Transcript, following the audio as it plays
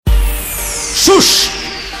Shush!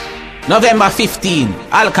 November 15,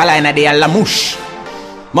 Alkaline a day a Lamouche,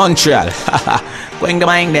 Montreal. Going to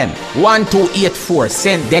mind them. 1284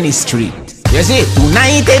 St. Denis Street. You see,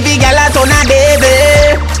 tonight every gal a turn a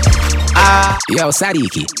baby. Yo,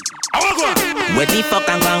 Sadiki. Where the fuck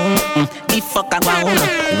I go? The fuck I go?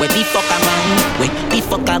 Where the fuck I go? Where the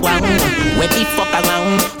fuck I go? Where the fuck I go?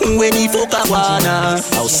 Where the fuck I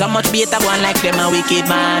go? How so much better one like them a wicked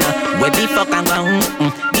man? Where the fuck I go?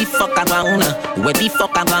 The fuck I go? Where the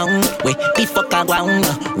fuck I go? Where the fuck I go?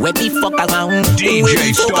 Where the fuck I go?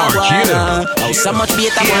 DJ Star Kill. How so much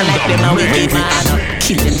better one like them a wicked man?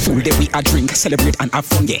 Kill them fool, they we a drink, celebrate and have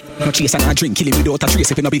fun, yeah. No chase and a drink, kill him without a trace.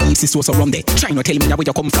 If you no believe this, so run there. Try not tell me where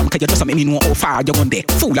you come from, cause you just make me know how far you gone there.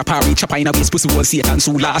 Fool a parry, chopper in a waist, pussy wall, Satan,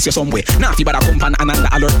 so last you somewhere. Now if you better come and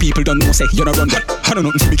alert people don't know, say you no run there. I don't know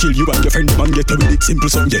nothing to kill you and your friend, man, get a with it, simple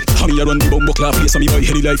song, yeah. How me a run the bumbo clap, place on me buy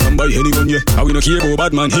any life and buy any gun, yeah. How we no care about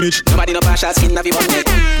bad man image. Nobody no pass skin of you one day.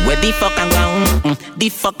 Where the fuck I go? The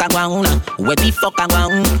fuck I go? Where the fuck I go?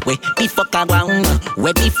 Where the fuck I go?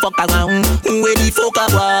 Where the fuck I go? Where the fuck I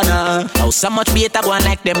go? How so much better one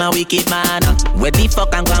like them a wicked man? Where the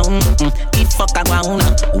fuck I go? The fuck I go?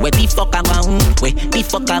 Where the fuck I go? Where the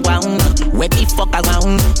fuck I go? Where the fuck I go?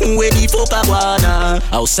 Where the fuck I go?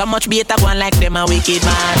 How so much better one like them a wicked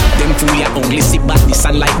man? Them fool ya only see badness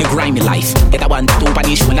and like the grimy life. Get a one that open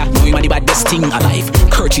his shoulder, know him a the baddest thing alive.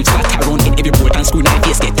 Kerchiefs that around in every port and screw knife,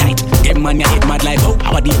 yes get tight. Them man ya head mad like how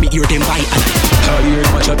our day me hear them by alive. I hear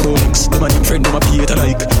them a chat about links, them and them friend them a pay it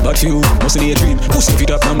alike. But few must need a dream, pussy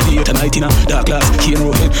fit up and pay it tonight in a dark glass, key and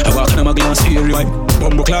road. I walk on a glass here, right?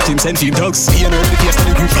 Bumbo clout him, send few dogs, see and the face of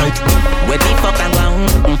the group fight. Where the fuck I go?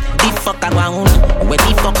 The fuck I go? Where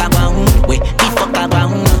the fuck I go? Where the fuck I go?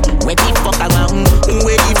 Where the fuck I go?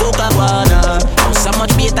 Where the fuck I go? How so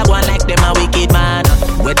much better one like them a wicked man?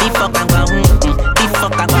 Where the fuck I go? The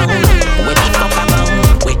fuck I go? Where the fuck I go?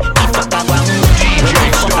 Where the fuck I go? DJ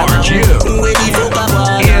Star Kill. Where the fuck I go?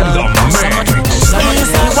 In the mix.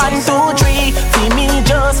 One, two, three, see me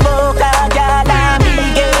just fuck a girl and me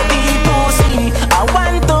get the pussy. I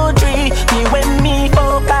 1, 2, 3, me when me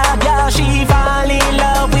fuck a girl, she fall in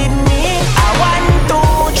love with me. I 1,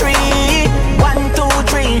 2, 3, 1, 2,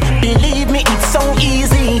 3, believe me it's so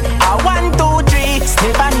easy. I 1, 2, 3,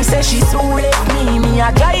 Stephanie says she so left me. Me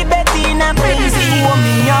a drive Bettina crazy. Oh,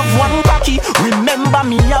 me have one cocky, remember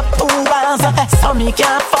me have 2 balls. So me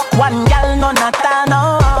can't fuck one girl, none at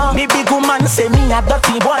all. Me big woman say me a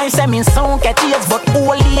dirty boy, say me so catch ears, but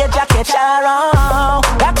old age a catch around.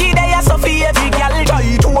 Cocky day a so for every girl,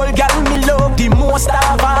 try to old girl me love the most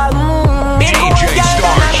of all. Big old girl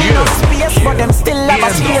don't have enough space, but them still have a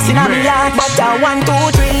space in a me heart. But I 1,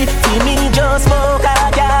 2, 3, see me just fuck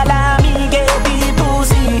a girl and me get the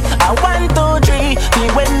pussy. I 1, 2, 3, me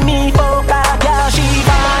when me fuck a girl, she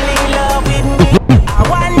fall in love with me. I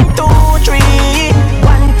 1, 2, 3,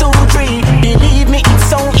 1, 2, 3, believe me it's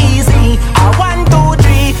so easy. I 1, 2,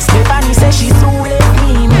 3, Stephanie says she so left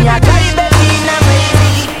me. Me a drive baby in a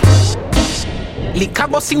crazy. Lick a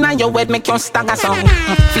bus inna your head, make you stagger song.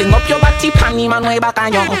 Fling up your body, panty man way back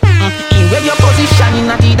on you. In where your position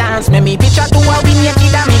inna the dance, make me picture to a win your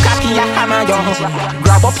kid and make a key a hammer you.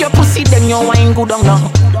 Grab up your pussy, then your wine good on you.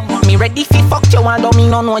 Me ready fi fuck you and don't me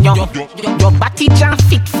no know you. Your body jam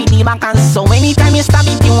fit fi the back and so anytime you stab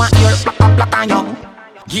it, you want your plaka on you.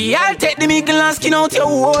 Yeah, I'll take the mickle and skin out your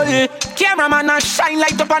hole. Cameraman and shine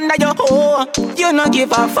light up under your hole. You no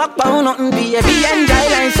give a fuck about nothing, baby. Enjoy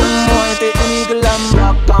like some more. Take the mickle and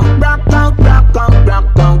rock out, rock out, rock out,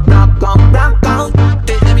 rock out, rock out, rock out.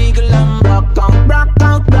 Take the mickle and rock out, rock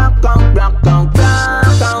out, rock out, rock out,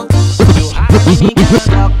 rock out. You have the mickle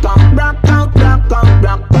and rock out, rock out, rock out,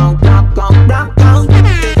 rock out, rock out, rock out.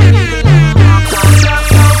 Take the mickle and rock out, rock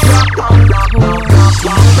out, rock out, rock out, rock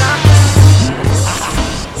out, rock out.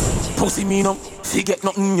 Pussy me no, forget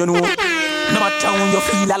nothing you know. No matter when you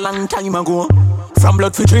feel a long time ago. From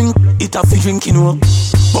blood fi drink, it a fi drink you know.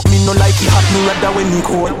 But me no like it hot, me rather when me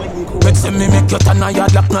cold. Make say me make you turn a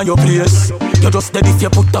yard lock na your place. You just dead if you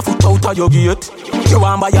put a foot out of your gate. You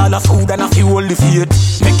want buy all the food and a few hold the fate.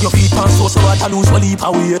 Make your feet pan so hard to lose one leap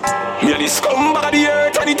of weight. Me a the scumbag of the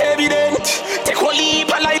earth and it evident. Take one leap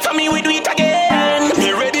of life and me we do it again.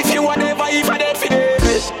 Me ready for whatever if I dead for dead.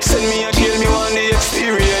 Send me a jail, me want the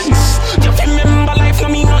experience. You remember life no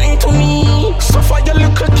mean nothing to me. So for your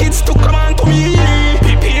little kids to come on to me.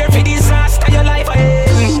 Prepare for disaster your life ahead.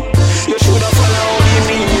 You should have followed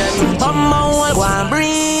me and mama go and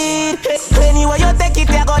breathe. Anyway you take it,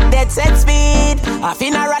 you got dead set speed. A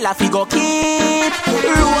funeral a fi go keep.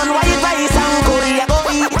 Ruin white rice and curry a go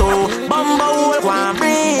eat too. Bumbo go and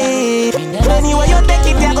breathe. Anyway you take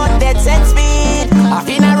it, you got dead set speed. A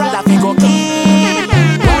funeral a fi go keep.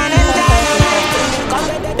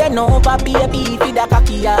 over baby for the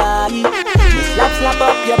cocky eye. Me slap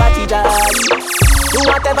up your body die. Do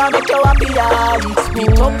whatever make you happy eye.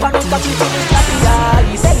 Spit up and cocky to the slappy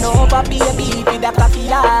eye. Bend over baby for the cocky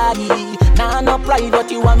eye. Nah no pride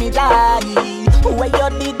but you want me die. Where you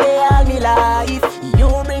did they all me life. You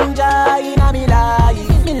bring joy in a me life.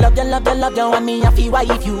 Me love you and me happy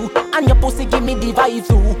wife you. And your pussy give me the vibe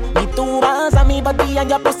too. Me two hands and me body and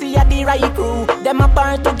your pussy are the right crew. Them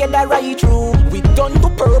apart together right through. We done to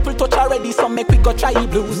purple touch already, so make we go try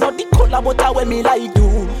blues. Not the color but how me like do.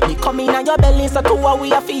 Me come in on your belly so two we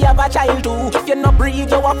have to have a child too. If you not breathe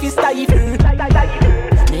you have to stifle.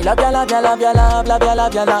 Me love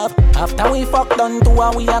you love. After we fuck done two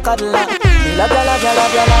and we a cuddle. Me love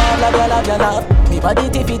you love. Me body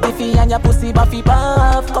tiffy and your pussy buffy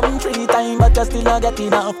puff. Come 3 times but you still not get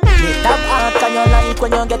enough. Me tap heart and you like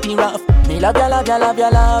when you get it rough. Me love you love. Me love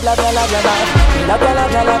you. No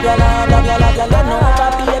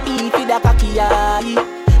baby for the cocky eye.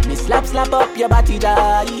 Me slap up your body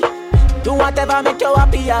die. Do whatever make you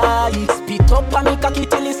happy eye. Spit up and me cocky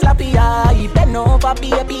till it's slappy eye. Bend over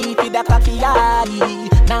baby for the cocky eye.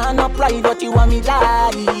 Nah no pride but you want me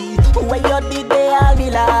die. Where you did they all me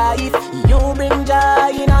life. You bring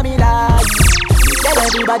joy in a me life. Tell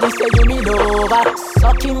everybody say you me lover.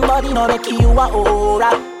 Sucking body no make you a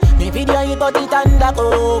aura. Me video it but it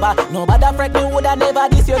undercover. Nobody fret me woulda never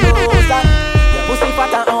this you know sir. Your pussy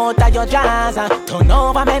fat and out of your jazz. Turn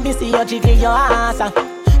over make me see you jiggle your ass.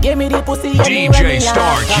 Give me the pussy DJ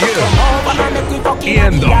Star Q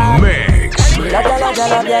in the mix. Love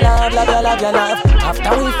you love.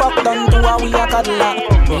 After we fuck done two and we a cuddle.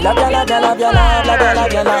 Me love you love.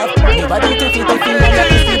 Me body tiffy and your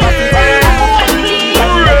pussy DJ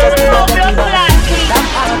Star Q in the mix.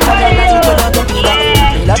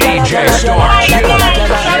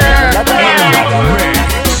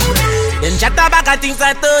 Them chat about things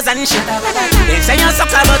like toes and shit. Them say you suck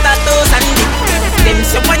about that toes and dick. Them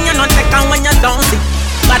say when you not take and when you don't see.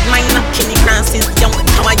 Bad mind not Kenny Francis young.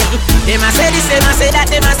 How are you? Them a say this, them a say that,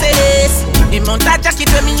 them a say this. The mount a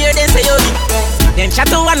jacket when me hear them say yo dick. Them chat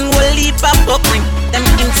to one will leap up ring. Them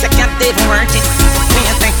insect can't even work it. Me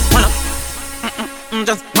a think, hold up.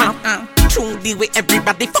 Just hold up. True the way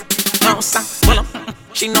everybody fuck. No sir, hold up.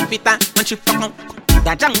 She no bitter when she fuck up.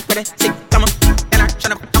 That junk with it, sick, come on. Then I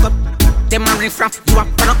shut up, fuck up. Them a riff-raff, you a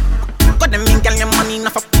run up. Got them in, girl, your money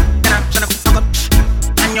enough up. Then I shut up, fuck up.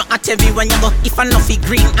 And you at everywhere you go. If I know fi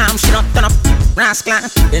green arm, she not turn up. Rascal.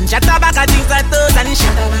 Them chat about things like toes and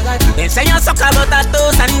shit. Them say you suck about that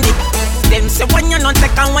toes and dick. Them say when you not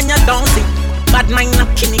take and when you don't see. Bad mind not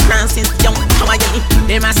Kenny Francis young. How are you?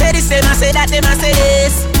 Them a say this, them a say that, them a say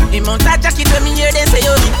this. The mount a jacket when me hear them say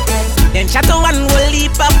yo dick. Them chat to one will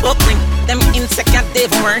leap up ring. Them insect can't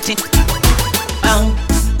even work it. Oh.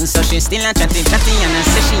 So she still a chatty and I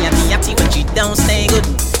say she a me yatty but she don't stay good.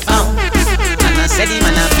 Oh, and I said the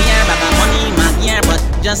man a fear but my money in my ear. But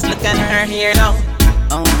just look at her here now.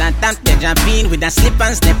 Oh, that deja bean with a slip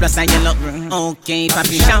and step plus a yellow. Okay,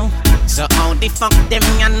 papi show. So how the fuck them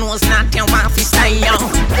your nose not your wife is style yo.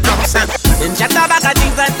 No sir, them chat about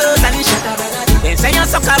things like toes and shit. They say you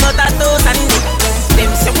suck about that toes and dick. Them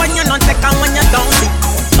say when you not take and when you don't see.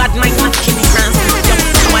 Bad mind not Kenny Francis yo.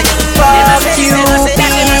 Fuck you,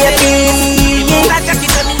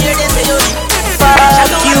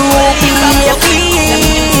 baby. Fuck you,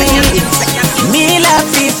 baby. Me love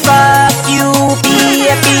you, fuck you,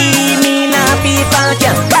 baby. Me love you, fuck you.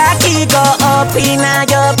 Cocky go up in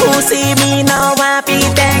your pussy. Me no want to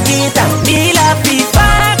take it out. Me love you,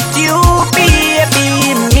 fuck you,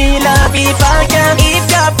 baby. Me love you, fuck you. If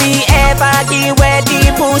you be ever give away the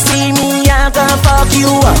pussy, me I gonna fuck you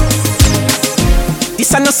up.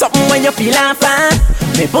 This ain't no something when you feel fat.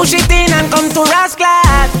 Me push it in and come to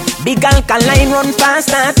Rascal. Big alkaline run fast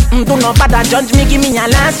that. Do not bother judge me, give me a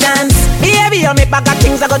last chance. Baby, you make bag of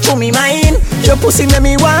things that go through me mind. Your pussy make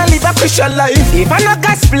me want live a Christian life. If I no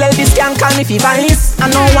gospel, this can call me vice. I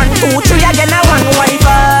know 1, 2, 3 again, I want wife.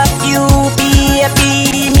 Fuck you,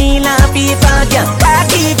 baby, me love you, fuck you.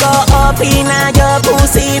 Cocky go up in your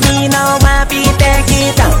pussy, me no want to take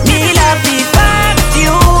it out. Me love you, fuck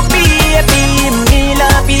you, baby, me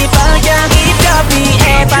love you, fuck you. If you be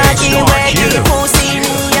ever give away the pussy,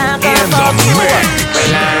 me I go fuck you. Well,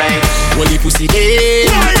 alright. Holy pussy day.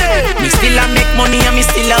 Me still a make money and me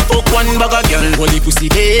still a fuck one bugger girl. Holy pussy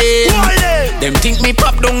day. Them think me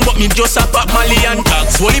pop down but me just a pop Mali and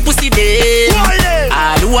tax. Holy pussy day.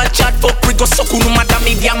 All who a chat fuck we go suck no matter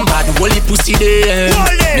me damn bad. Holy pussy them.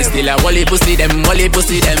 Me still a wally pussy them, wally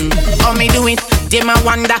pussy them. How me do it? Them a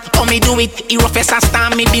wonder how me do it. He rough as a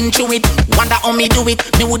star, me been through it. Wonder how me do it.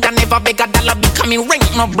 Me woulda never beg a dollar becoming rank.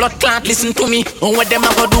 No blood clot, listen to me. Oh, what them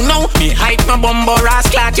a go do now? Me hype no bumbo ass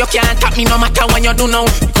clot. You can't tap me no matter what you do now.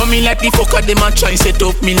 Come in like the fucker, them a try set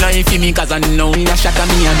up me life for me. Cause I know me a shaka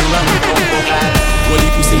me a do wrong. Wally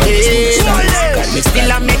pussy them. Me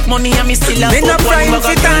still a make money and me still a fuck one bag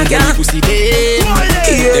of time. Wally pussy them.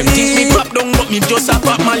 Them think me pop down but me just a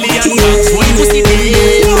pop Mali and dance. Wally pussy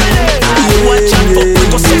them. Watch out for me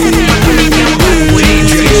go so good man me can back.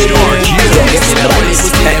 DJ Stark,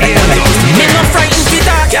 me no frightened to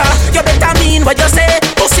talk ya. You better mean what you say.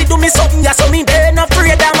 Pussy do me something ya so me be no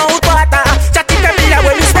afraid of mouth water. Chatty pebble ya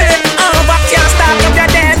when me spray. Back can't stop up your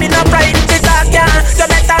day. Me no frightened to talk ya. You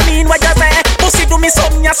better mean what you say. Pussy do me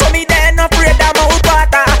something ya so me be no afraid of mouth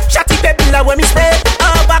water. Chatty pebble ya when me spray.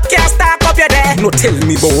 Back can't stop up your day. No tell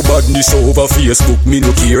me about badness over Facebook. Me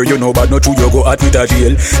no care, you know bad no true. You go out with a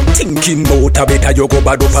jail. Thinking about a better, you go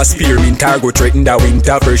bad up a spearmint. Or go threaten the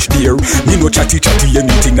winter fresh deer. Me no chatty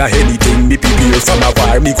anything or anything. Me prepare from a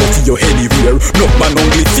war. Me go for you anywhere. No man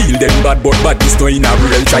only feel them bad, but badness no in a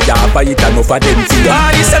real. Try to fight enough of them fear.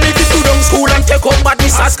 They say me fit to down school and take up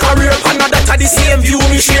badness as career. Another to the same view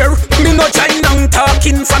me share. Me no join down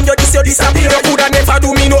talking from you this you disappear. Coulda never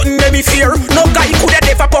do me nothing let me fear. No guy coulda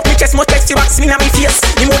never pop me chest. Much text box me na me face.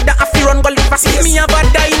 Me woulda have to run go live a space. Me have a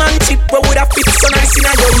diamond chip where woulda fit so nice in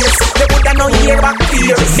a your ears. They woulda no hear back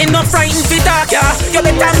fear. Me no frightened to talk ya. You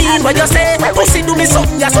better mean what you say. Pussy do me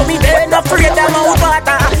something ya so me be no afraid of mouth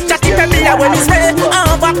water. Chatty pebble ya when me spray.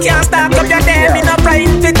 Back can't stop up your day. Me no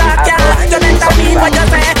frightened to talk ya. You better mean what you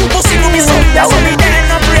say. Pussy do me something ya so me be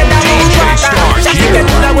no afraid of mouth water. Chatty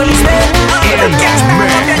pebble ya when me spray. Back can't stop up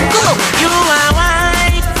your day. You are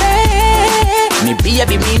white. Me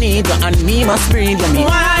baby me need you and me must breathe you me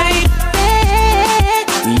wife.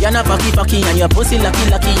 You're not fucky and your pussy lucky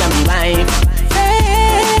and me wife.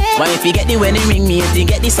 Why if you get the wedding ring me if you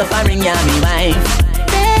get the suffering yeah me wife.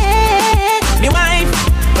 Me wife.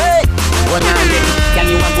 Hey. One day, girl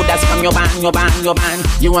you want good as from your band.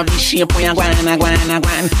 You want this shape when you gwan.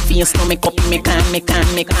 Face no make up me can.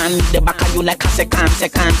 The back of you like a second.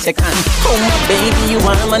 Oh my baby, you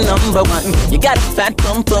are my number one. You got a fat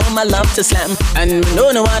pump for my love to slam. And no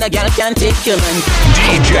other girl can take your man.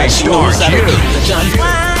 DJ Stark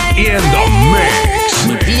in the mix.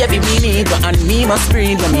 Me baby me need you and me must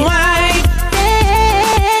breathe with me. Why?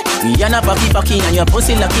 You're not fucky and your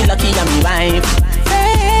pussy lucky and me wife.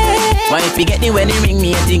 Why if you get the wedding ring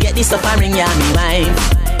me if you get the suffering yeah me wife.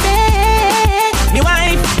 Me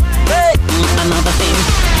wife. Hey. Another thing,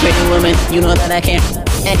 pretty woman, you know that I care.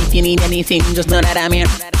 And if you need anything, just know that I'm here.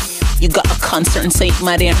 You got a concert, say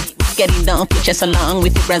my dear. Getting down, put just along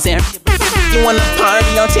with your brassiere. You wanna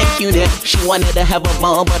party, I'll take you there. She wanted to have a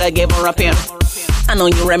ball, but I gave her up here. I know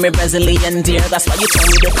you remember Brazilian dear. That's why you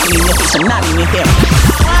told me to come in your face and not in your hair.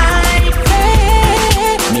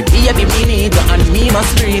 Me baby me need you and me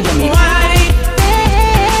must breathe you me.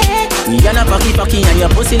 You're not fucky and your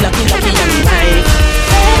pussy lucky and me wife.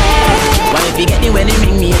 Why if you get the wedding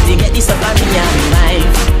ring me if you get the suffering yeah me wife.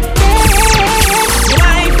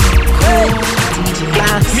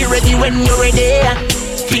 Me ready when you're ready.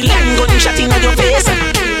 Feel like gunshot in your face.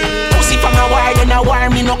 Pussy from a wire, then a wire.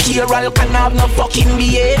 Me no care, all can have no fucking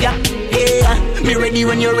behavior. Yeah, me ready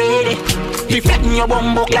when you're ready. Me flatten your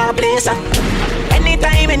bumbo club place.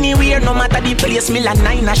 Anytime, anywhere, no matter the place. Me like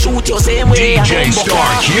 9, I shoot you same way. DJ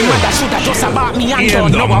Stark, you mother shoulda just about me and in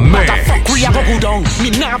done. No the one matter mix. fuck, we a go down. Me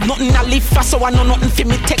nah have nothing to live for, so I know nothing for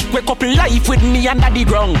me. Take wake up life with me under the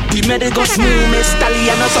ground. The medical smooth, me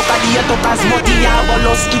stallion, no sucker the attackers, muddy, I go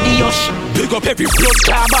lost idiot. Big up every blood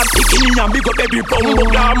club and picking and big up every bumbo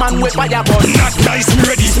club man with fire gun. Not nice, me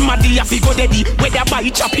ready, smaddy, I fi go daddy. Whether by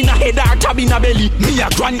chop in a head or tab in a belly. Me a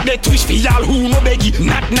grant the twitch for y'all who no beggy.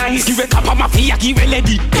 Not nice, give a cup of mafia, give a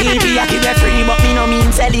lady. Baby, I give you free, but me no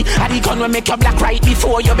mean selly. I the gun will make you black right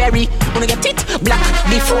before you bury. Wanna get it black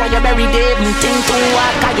before you bury. They think too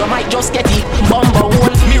hard, cause you might just get it. Bumbo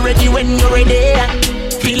hole, me ready when you're ready.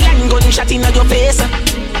 Feel like gunshot in your face.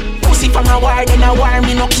 Pussy from a wire, then a wire.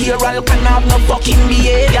 Me no care, all can have no fucking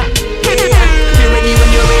behavior. Yeah, me ready when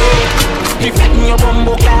you're ready. Me flatten your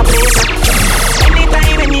bumbo club place.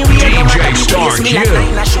 Anytime, anywhere, no matter the place. Me like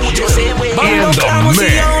 9, I shoot you same way. In the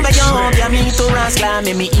mix. Me to rascal,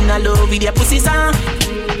 me in a love with your pussy song.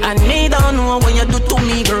 And me don't know what you do to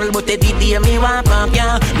me, girl, but every day me want pump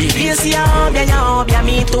ya. Me face ya, ya,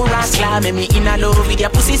 me to rascal, me in a love with your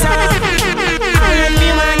pussy song. And me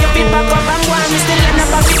want you be back up and go, me still end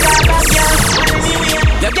up with that back ya.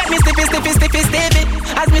 You get me stiffy.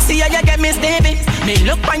 As me see ya, you get me stiffy. Me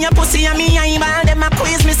look on your pussy and me eyeball. Them a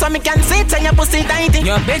quiz me so me can see it and your pussy tighty.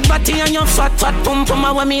 Your big body and your fat pum pum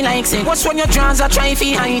a what me like say. What's when your jaws are try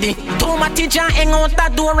fi hide it? Too much teacher hang out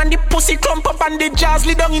that door and the pussy clump up and the jaws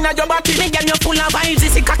lay down in your body. Me girl you full of vibes.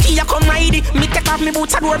 This cocky you come ride it. Me take off me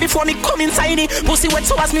boots at door before me come inside it. Pussy wet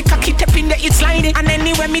so as me cocky tap in the it slide it. And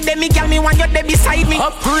anywhere me there me girl me want you there beside me.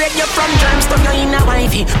 Upgrade you from germs to you in a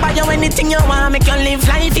wifey. Buy you anything you want make you live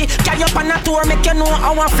lifey. Carry you up on a tour make you know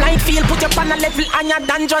how a flight feel. Put you on a level and you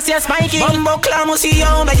done just your spiky. Bumbo clam see you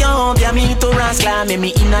yeah me to rascal.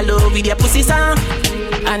 Me in a love with your pussy song.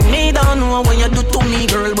 And me don't know what you do to me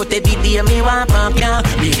girl, but every day me want pump ya.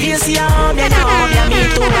 Me face you yeah me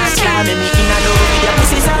to rascal. Me in a love with your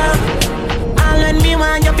pussy song. And when me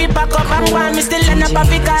want you be back up and want me still end up a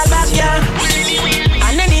big call back yeah.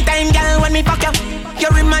 And anytime girl when me fuck you, you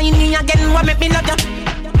remind me again what make me love you.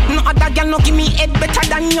 No other girl no give me head better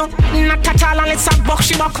than you. Not at all unless I buck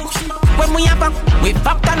she buck. When we have we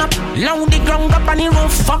fuck turn up. Loud the ground up and the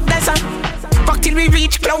roof fuck this up. Fuck till we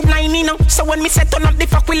reach cloud 9 you know. So when me set on up the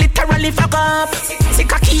fuck we literally fuck up. See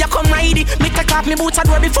cocky you come ride it. Me take off me boots at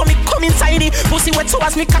door before me come inside it. Pussy wet so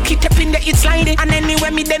as me cocky tap in the it slide it. And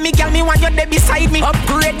anywhere me there me girl me want you there beside me.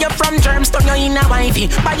 Upgrade you from germs to you in a wifey.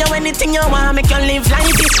 Buy you anything you want make you live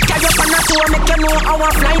lifey. Carry you on a tour make you know how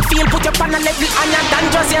a flight feel. Put you on a level and you done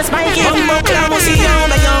just your spiky. Bumbo clam see you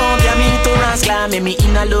yeah me to rascal. Me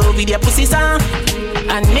in a love with your pussy song.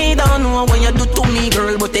 And me don't know what you do to me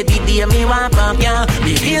girl, but every day me want pump ya.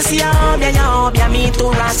 Me face you yeah me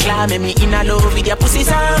to rascal. Me in a love with your pussy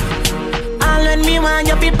song. And when me want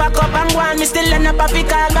you be back up and go on, me still end up a big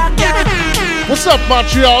call back yeah. What's up,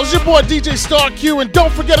 Montreal? It's your boy DJ Star Q, and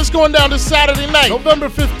don't forget it's going down this Saturday night, November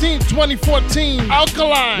 15th, 2014.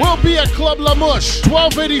 Alkaline will be at Club La Mouche,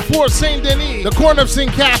 1284 Saint Denis, the corner of St.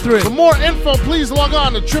 Catherine. For more info, please log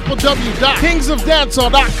on to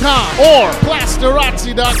www.kingsofdancehall.com or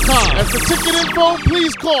plasterazzi.com. And for ticket info,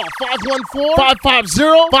 please call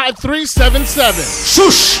 514-550-5377.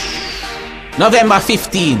 Shush! November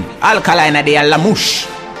 15, Alkaline at the La Mouche,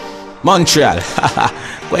 Montreal.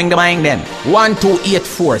 Going to mind them.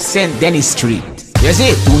 1284 St. Denis Street. You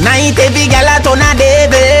see, tonight every girl at on a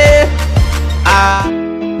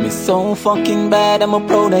devil. Me so fucking bad, I'm a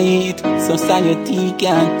proud of it. Society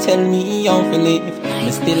can't tell me how to live.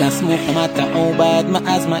 Me still a smoke no matter how bad my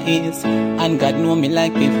asthma is. And God know me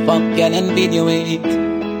like me fuck girl and video it.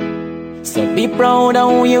 So be proud of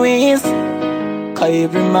who you is. Cause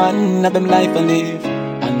every man have them life to live.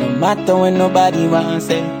 And no matter when nobody wants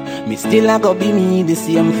it, me still a go be me, the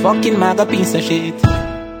same fucking maga piece of shit.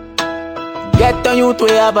 Get on you to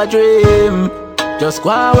have a dream. Just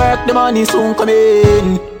go and work, the money soon come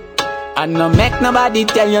in. And no make nobody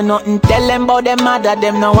tell you nothing. Tell them about them mother,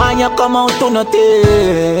 them no want you come out to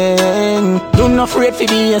nothing. Do not afraid to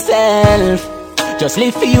be yourself. Just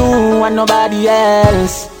live for you and nobody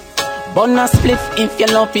else. Burn a spliff if you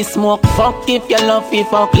love it, smoke. Fuck if you love it,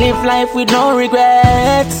 fuck. Live life with no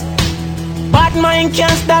regrets. Bad mind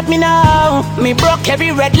can't stop me now. Me broke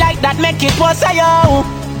every red light that make it was a yo.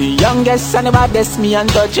 The youngest and the baddest, me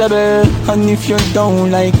untouchable. And if you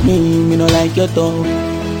don't like me no like you too.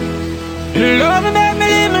 Love me, make me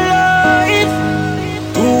live my life.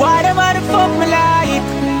 Do whatever the fuck me like.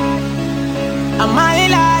 I'm my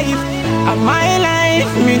life, I'm my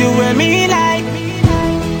life. Me do what me like.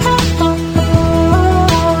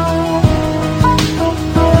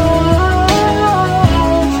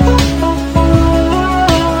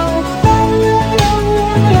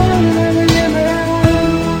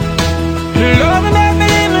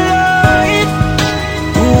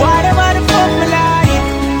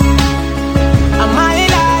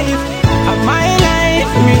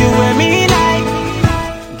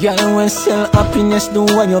 Girl, we sell happiness, do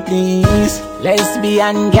what you please.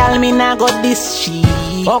 Lesbian girl, me nah got this shit.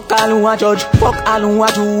 Fuck all who a judge, fuck all who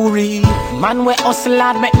a jury. Man, we hustle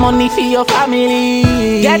hard, make money for your family.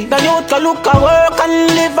 Get the youth to look a work and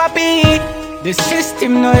live happy. The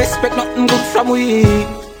system no expect nothing good from we.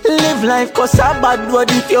 Live life cause a bad word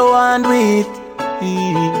if you want with.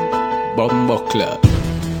 Bumbuckler.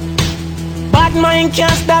 Bad mind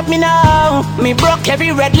can't stop me now. Me broke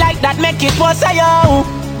every red light that make it was a yo.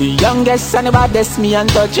 The youngest and the baddest, me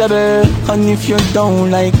untouchable. And if you don't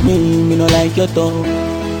like me no like you too.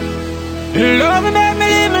 Love me, make me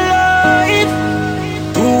live my life.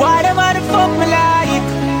 Do whatever the fuck me like.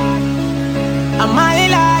 I'm my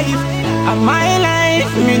life, I'm my life.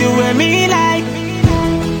 Me do what me like.